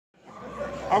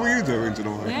How are you doing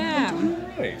tonight? Yeah.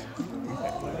 Right.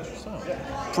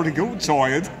 Pretty good.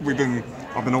 Tired.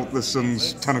 I've been up this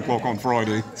since 10 o'clock on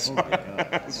Friday. So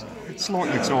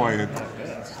slightly tired.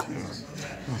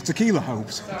 Tequila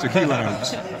helps. Tequila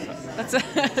helps.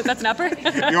 That's an upper?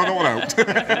 You're not out.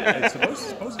 It's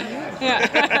supposed to be.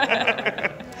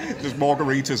 Yeah. Just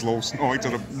margaritas last night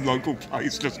at a local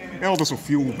place. Just, this will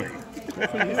fuel me.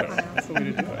 That's the way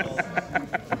to do it.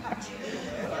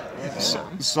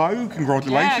 So,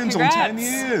 congratulations on 10 congrats.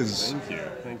 years.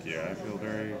 Thank you. I feel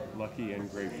very lucky and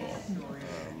grateful.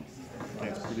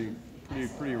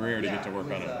 It's pretty rare to get to work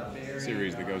on a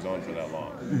series that goes on for that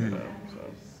long.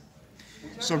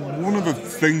 So one of the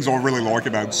things I really like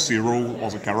about Cyril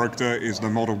as a character is no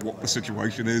matter what the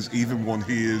situation is, even when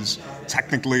he is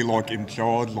technically like in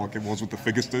charge, like it was with the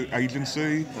Figure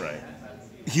Agency, Right.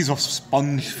 he's a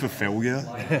sponge for failure.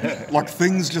 Like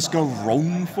things just go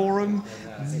wrong for him.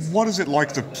 What is it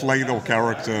like to play the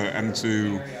character and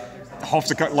to have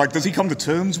to, like, does he come to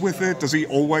terms with it? Does he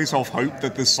always have hope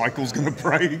that this cycle's going to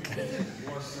break?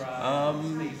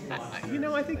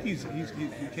 I think he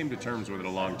came to terms with it a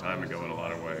long time ago in a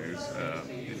lot of ways.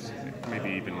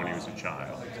 Maybe even when he was a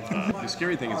child. The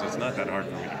scary thing is it's not that hard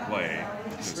for me to play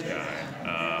this guy.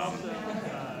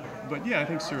 But yeah, I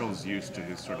think Cyril's used to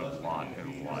his sort of lot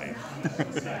in life.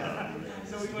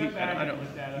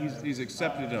 He's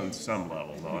accepted it on some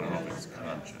level, though I don't know if it's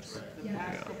conscious.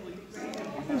 Yeah.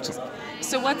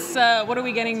 So what are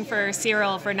we getting for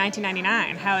Cyril for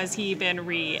 1999? How has he been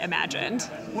reimagined?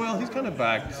 Well, he's kind of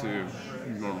back to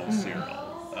normal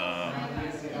Cyril,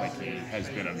 like he has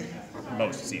been in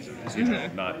most seasons.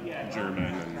 Not German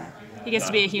and. He gets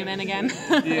to be a human again.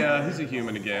 Yeah, he's a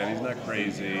human again. He's not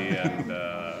crazy and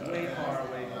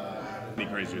any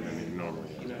crazier than he normally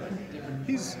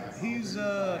is. He's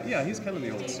kind of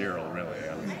the old Cyril, really.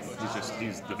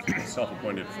 He's the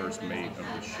self-appointed first mate of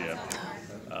the ship.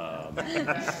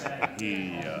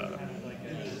 He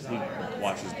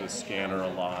watches the scanner a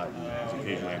lot. He's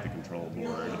occasionally at the control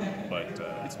board, but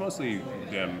it's mostly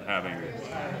them having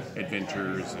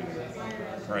adventures and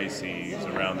crises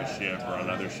around the ship or on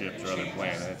other ships or other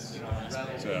planets.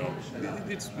 So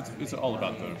it's all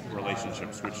about the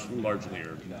relationships, which largely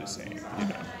are the same.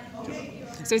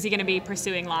 So is he going to be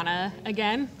pursuing Lana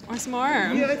again or some more?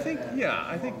 Or? Yeah,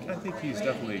 I think he's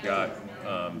definitely got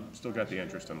still got the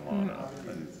interest in Lana,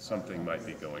 and something might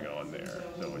be going on there.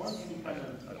 Though I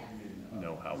don't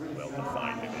know how well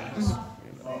defined it is.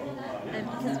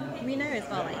 Because we know as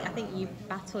well, like I think you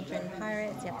battled during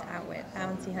Pirates, you have to outwit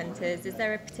bounty hunters. Is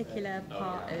there a particular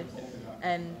part of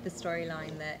the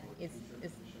storyline that is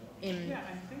in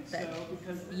that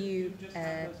you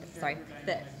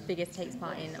that Figures takes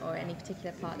part in, or any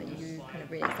particular part that you kind of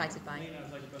really excited by?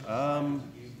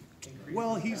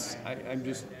 Well, I'm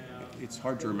just. It's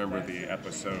hard to remember the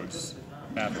episodes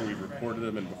after we've recorded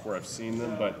them and before I've seen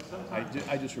them, but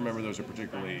I just remember those are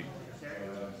particularly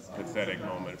pathetic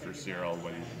moment for Cyril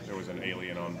when there was an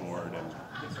alien on board and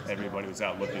everybody was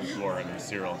out looking for him, and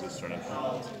Cyril just sort of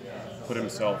put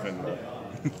himself in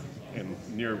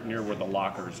near where the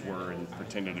lockers were and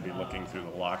pretended to be looking through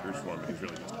the lockers for him, but he's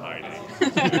really just hiding. He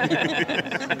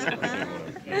didn't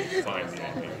want to find the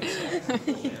aliens.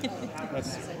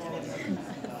 That's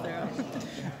Cyril.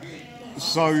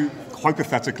 So,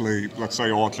 hypothetically, let's say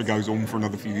Archer goes on for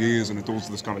another few years and it does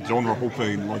this kind of genre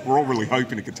hopping, like we're all really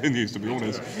hoping it continues, to be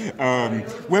honest.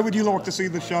 Where would you like to see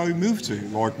the show move to?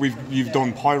 Like, you've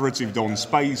done Pirates, you've done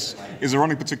Space. Is there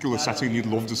any particular setting you'd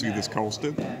love to see this cast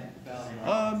in?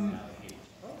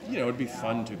 It'd be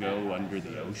fun to go under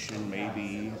the ocean,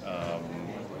 maybe.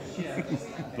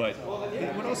 But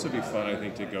it would also be fun, I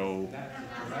think, to go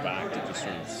back to just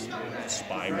sort of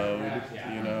spy mode,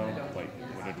 like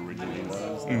what it originally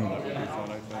was. That would be fun,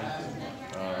 I think.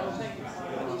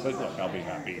 But look, I'll be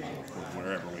happy with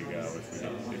wherever we go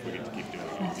if we get to keep doing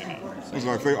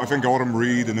it. I think Adam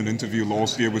Reed in an interview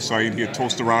last year was saying he had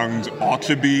tossed around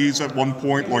Archibes at one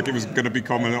point, like it was going to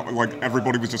become like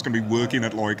everybody was just going to be working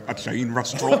at like a chain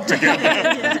restaurant together,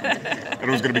 and it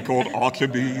was going to be called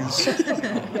Archibes.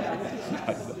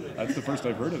 That's the first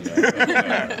I've heard of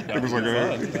that. It was like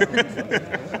I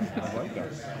like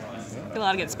that. A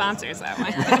lot of good sponsors that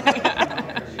way.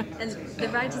 And the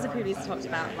writers have previously talked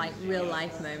about like real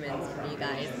life moments from you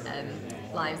guys,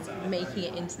 lives making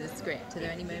it into the script. Are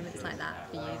there any moments like that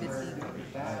for you this season?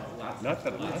 Not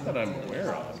that I'm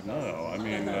aware of. No, I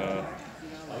mean,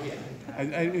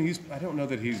 I don't know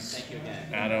that he's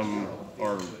Adam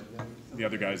or the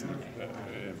other guys that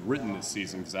have written this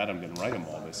season, because Adam didn't write them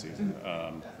all this season.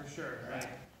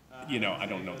 I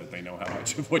don't know that they know how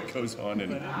much of what goes on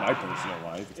in my personal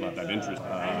life. It's not that interesting.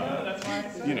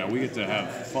 We get to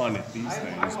have fun at these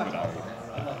things, but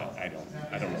I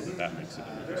don't know that makes it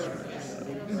into history.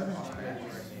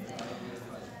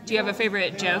 Do you have a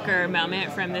favorite joke or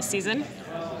moment from this season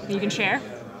you can share?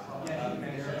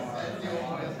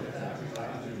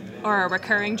 Or a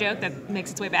recurring joke that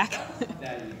makes its way back?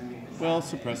 Well,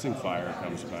 suppressing fire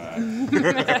comes back.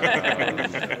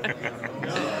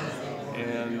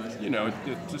 And,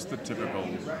 just the typical...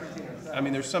 I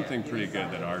mean, there's something pretty good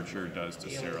that Archer does to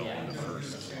Cyril in the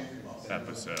first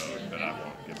episode that I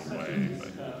won't give away.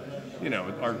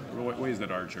 But, ways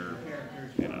that Archer,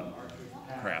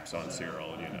 craps on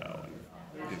Cyril, and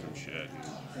gives him shit.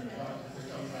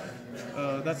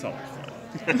 That's always fun.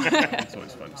 It's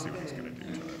always fun to see what he's going to do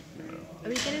to him. Are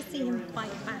we going to see him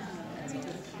fight back?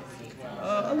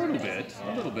 A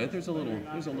little bit. There's a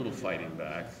little fighting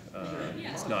back.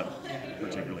 It's not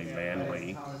particularly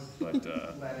manly, but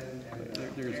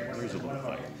there's a little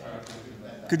fighting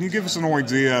back. Can you give us an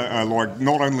idea,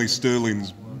 not only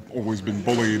Sterling's always been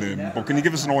bullying him, but can you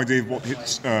give us an idea of what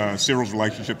Cyril's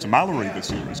relationship to Mallory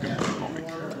this year is going to be like?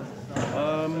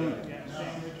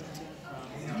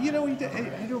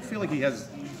 I don't feel like he has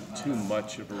too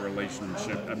much of a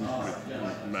relationship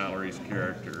with Mallory's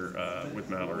character, with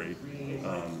Mallory.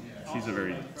 She's a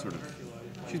very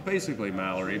she's basically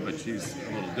Mallory, but she's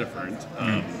a little different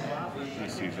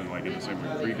this season, like in the same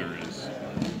way Krieger is.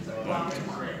 But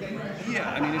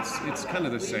yeah, I mean, it's kind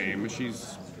of the same.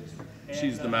 She's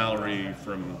the Mallory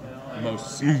from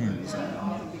most seasons.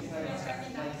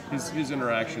 His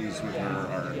interactions with her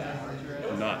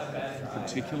are not a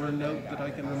particular note that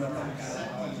I can remember.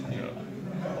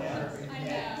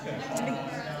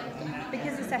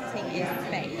 Because the setting is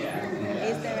space,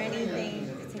 is there anything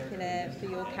particular for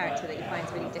your character that you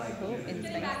find really difficult in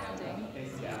space to do?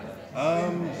 I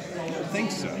don't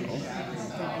think so. I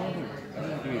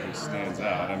don't think anything stands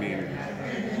out. I mean,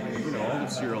 all of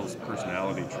Cyril's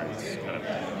personality traits kind of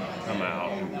come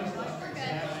out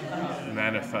and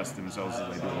manifest themselves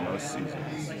as they do in most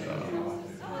seasons.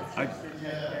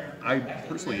 I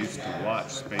personally used to watch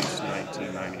Space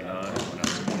 1999 when I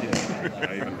was a kid.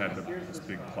 I even had this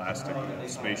big plastic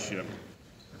spaceship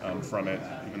from it,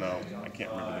 even though I can't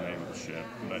remember the name of the ship.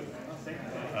 But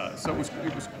so it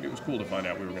was cool to find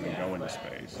out we were going to go into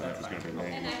space, and it was going to be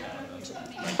named.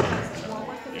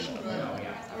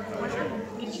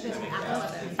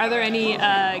 Are there any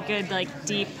good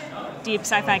deep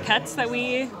sci-fi cuts that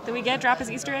we get drop as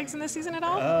Easter eggs in this season at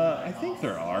all? I think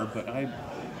there are, but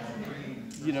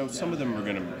some of them are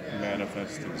going to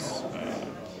manifest as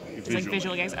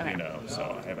visual gags. Okay. So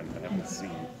I haven't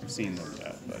seen them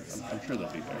yet, but I'm sure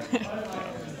they'll be there.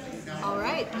 Yeah. All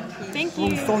right. Thank you.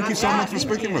 Well, thank you so much for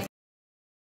speaking with us.